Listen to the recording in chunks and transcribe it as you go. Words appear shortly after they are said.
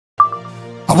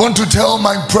I want to tell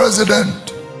my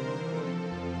president,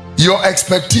 your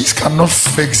expertise cannot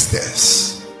fix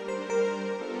this.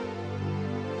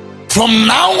 From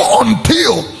now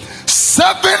until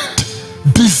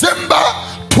 7th December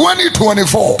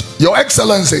 2024, Your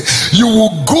Excellency, you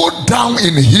will go down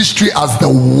in history as the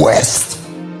worst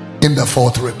in the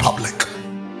Fourth Republic.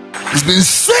 It's been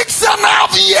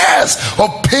 6.5 years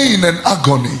of pain and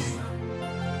agony.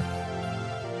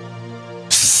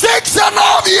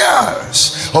 6.5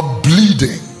 years of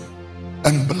bleeding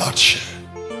and bloodshed.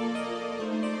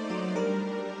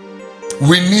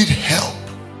 We need help,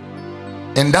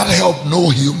 and that help no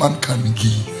human can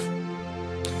give.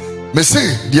 Me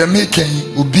say, the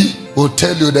American will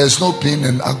tell you there's no pain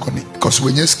and agony because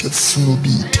when you get no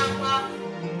beat.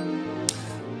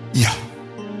 Yeah.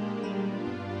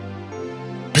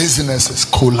 Businesses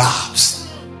collapse.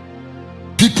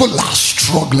 People are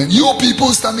struggling. You people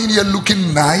standing here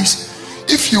looking nice.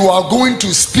 If you are going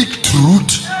to speak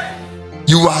truth,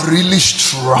 you are really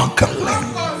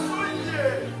struggling.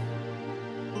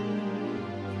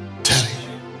 Tell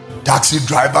you, taxi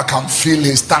driver can fill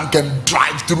his tank and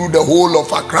drive through the whole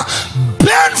of Accra.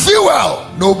 Burn fuel.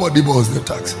 Nobody buys the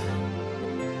taxi.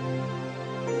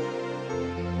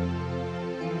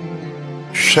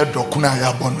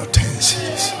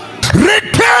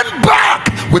 Return back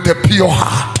with a pure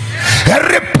heart, a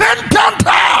repentant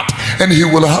heart, and he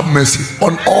will have mercy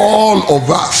on all of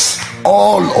us.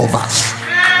 All of us.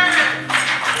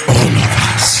 All of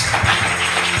us.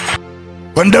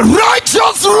 When the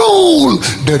righteous rule,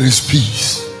 there is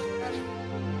peace.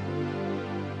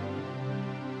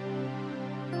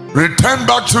 Return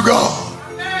back to God.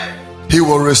 He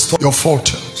will restore your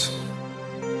fortunes.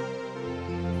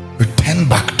 Return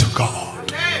back to God.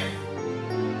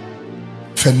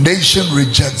 If a nation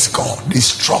rejects God, they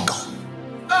struggle.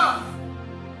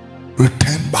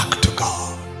 Return back to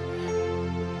God.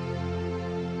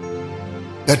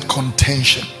 That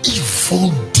contention, evil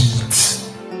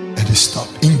deeds, let it stop.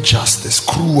 Injustice,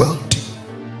 cruelty,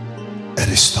 let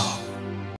it stop.